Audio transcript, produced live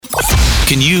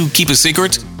Can you keep a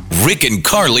secret? Rick and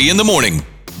Carly in the morning.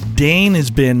 Dane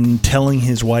has been telling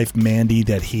his wife, Mandy,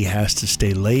 that he has to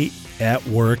stay late at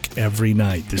work every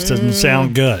night. This doesn't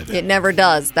sound good. It never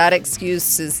does. That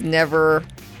excuse is never...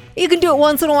 You can do it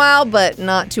once in a while, but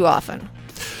not too often.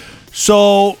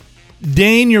 So,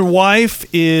 Dane, your wife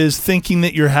is thinking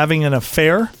that you're having an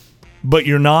affair, but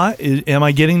you're not. Am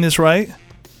I getting this right?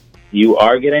 You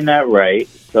are getting that right.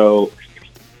 So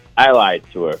I lied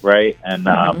to her, right? And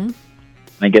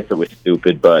I guess it was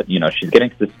stupid, but, she's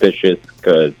getting suspicious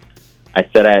because I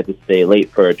said I had to stay late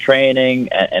for a training,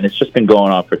 and it's just been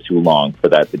going on for too long for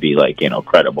that to be,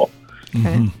 credible.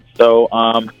 Okay. So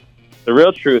the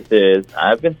real truth is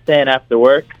I've been staying after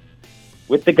work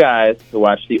with the guys to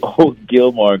watch the old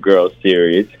Gilmore Girls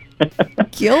series.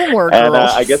 Gilmore Girls. And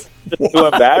I guess I'm just too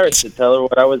embarrassed to tell her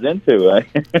what I was into.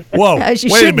 Whoa, As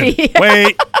you wait a should minute.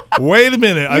 be. Wait a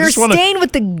minute. You're staying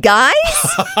with the guys?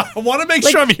 I want to make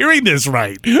sure I'm hearing this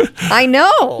right. I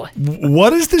know.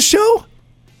 What is the show?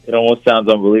 It almost sounds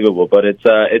unbelievable, but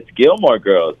it's Gilmore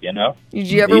Girls, Did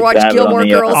you ever Used watch to have it on Gilmore the,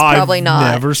 Girls? Probably I've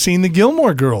not. never seen the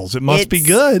Gilmore Girls. It must be It's-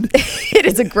 good. It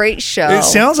is a great show. It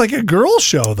sounds like a girl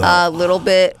show, though. A little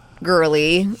bit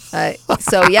girly.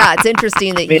 So, yeah, it's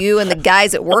interesting that you and the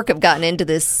guys at work have gotten into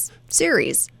this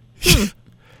series.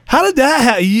 How did that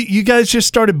happen? You guys just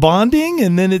started bonding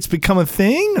and then it's become a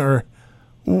thing? Or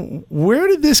where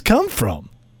did this come from?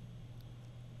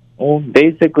 Well,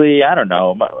 basically, I don't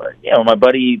know. My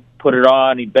buddy put it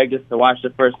on. He begged us to watch the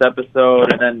first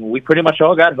episode, and then we pretty much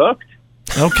all got hooked.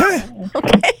 Okay.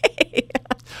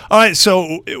 All right,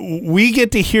 so we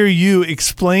get to hear you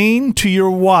explain to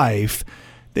your wife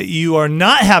that you are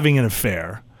not having an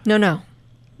affair, No.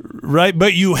 right?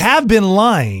 But you have been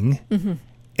lying,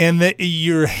 and that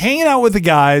you're hanging out with the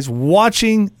guys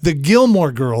watching the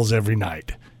Gilmore Girls every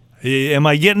night. Am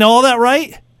I getting all that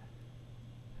right?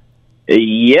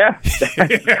 Yeah, that's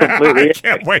completely. I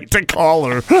can't wait to call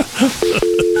her.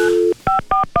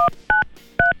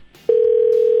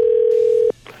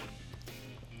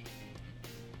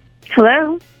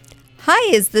 Hello?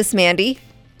 Hi, is this Mandy?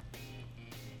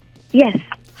 Yes.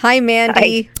 Hi,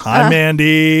 Mandy. Hi,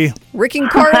 Mandy. Rick and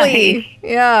Carly.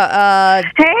 Yeah.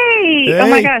 Hey! Oh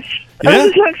my Hey. gosh. Yeah? Oh, this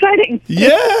is so exciting.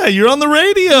 Yeah, you're on the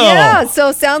radio. Yeah,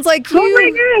 so sounds like Oh my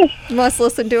you gosh. must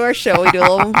listen to our show. We do a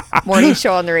little morning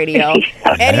show on the radio.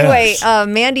 Anyway,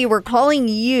 Mandy, we're calling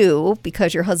you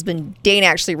because your husband Dane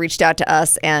actually reached out to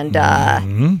us, and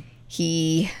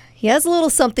he has a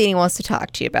little something he wants to talk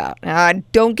to you about.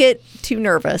 Don't get too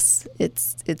nervous.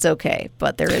 It's okay,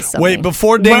 but there is something. Wait,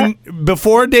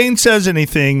 before Dane says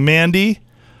anything, Mandy,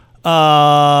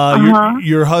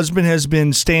 your husband has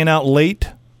been staying out late,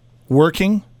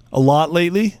 working a lot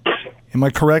lately. Am I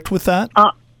correct with that?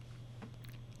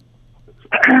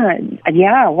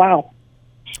 Yeah, wow.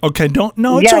 Okay,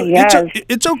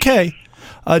 it's okay.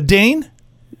 Dane,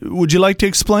 would you like to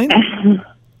explain?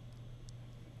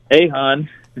 Hey, hon.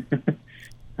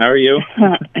 How are you?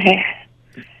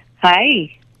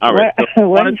 Hi. All right. So I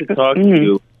wanted to talk to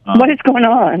you. What is going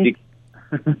on?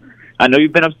 I know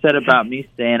you've been upset about me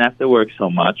staying after work so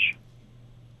much.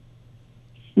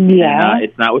 Yeah. And,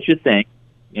 it's not what you think.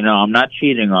 I'm not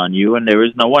cheating on you, and there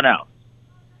is no one else.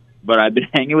 But I've been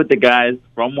hanging with the guys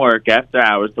from work after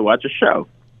hours to watch a show.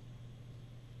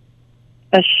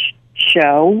 A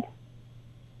show?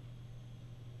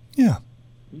 Yeah.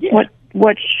 Yeah.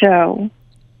 What show?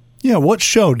 Yeah, what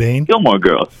show, Dane? Gilmore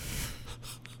Girls.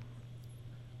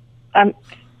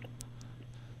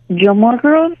 Gilmore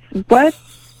Girls? What?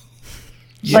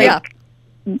 yeah.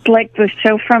 Like the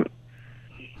show from...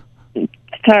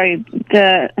 Sorry,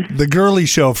 The girly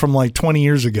show from like 20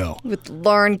 years ago. With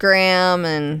Lauren Graham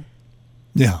and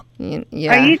Yeah.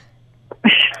 yeah. Are you...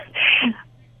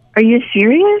 Are you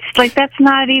serious? Like, that's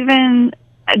not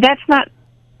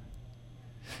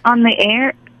on the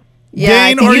air? Yeah,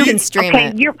 Dane, I think are you you- can stream Okay,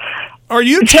 it. Are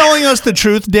you telling us the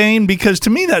truth, Dane? Because to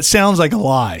me that sounds like a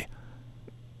lie.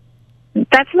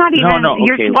 That's not even... No,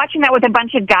 okay. You're watching that with a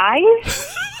bunch of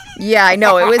guys? Yeah, I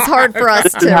know. It was hard for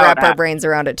us to wrap our brains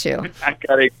around it, too. I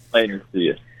gotta explain this to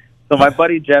you. So my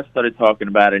buddy Jeff started talking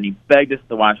about it, and he begged us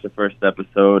to watch the first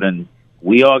episode, and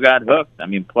we all got hooked. I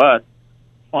mean, plus,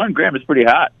 Lauren Graham is pretty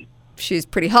hot. She's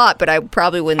pretty hot, but I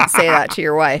probably wouldn't say that to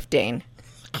your wife, Dane.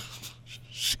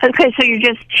 Okay, so you're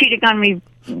just cheating on me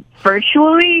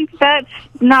virtually? That's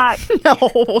not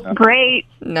great.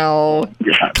 No.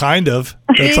 Kind of.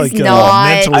 That's He's like not.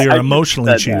 mentally or I just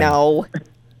emotionally said cheating. No.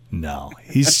 No,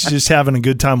 he's just having a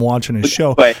good time watching his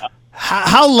show. Wait,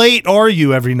 How late are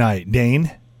you every night,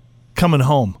 Dane? Coming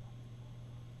home?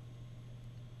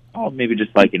 maybe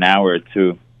just like an hour or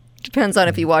two. Depends on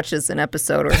if he watches an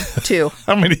episode or two.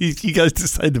 How many you guys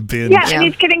decide to binge? Yeah, and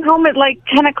he's getting home at like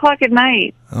 10 o'clock at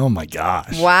night. Oh my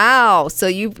gosh. Wow. So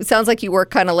sounds like you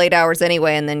work kind of late hours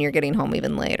anyway, and then you're getting home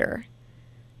even later.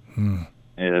 Yeah,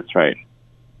 that's right.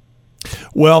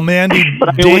 Well, Mandy, But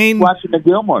I mean, Dane, we're watching the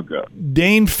Gilmore Girls.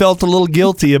 Dane felt a little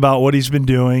guilty about what he's been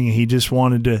doing. He just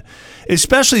wanted to,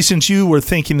 especially since you were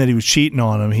thinking that he was cheating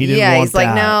on him. He didn't want he's like,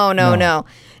 that. no.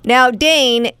 Now,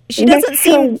 Dane, she doesn't That's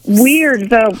seem so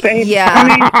weird, though, babe. Yeah. I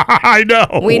mean, I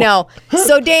know. We know.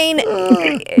 So, Dane,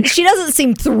 she doesn't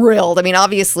seem thrilled. I mean,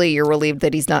 obviously, you're relieved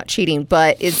that he's not cheating,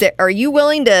 but are you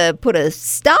willing to put a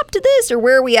stop to this, or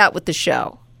where are we at with the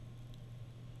show?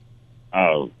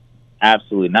 Oh,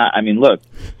 absolutely not. I mean, look,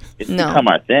 it's become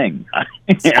our thing. I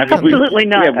mean, absolutely we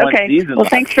not. have one Okay. season Well,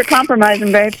 left. thanks for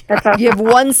compromising, babe. That's awesome. You have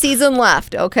one season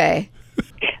left. Okay.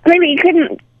 I mean, you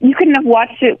couldn't have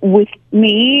watched it with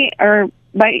me,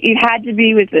 but you had to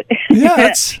be with it. Yeah,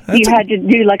 that's you had to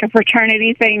do like a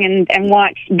fraternity thing and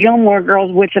watch Gilmore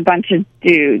Girls with a bunch of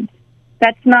dudes.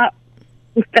 That's not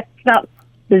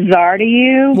bizarre to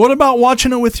you. What about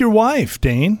watching it with your wife,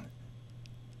 Dane?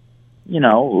 You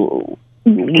know,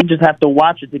 we just have to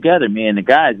watch it together, me and the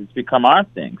guys. It's become our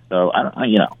thing. So,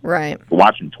 Right.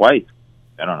 watching twice,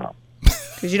 I don't know.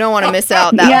 Because you don't want to miss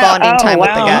out that bonding time with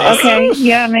the guys. Okay,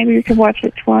 yeah, maybe we could watch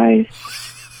it twice.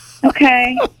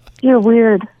 Okay. You're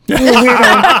weird. You're a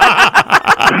weirdo.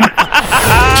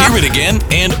 Hear it again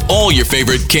and all your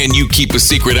favorite Can You Keep a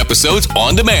Secret episodes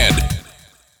on demand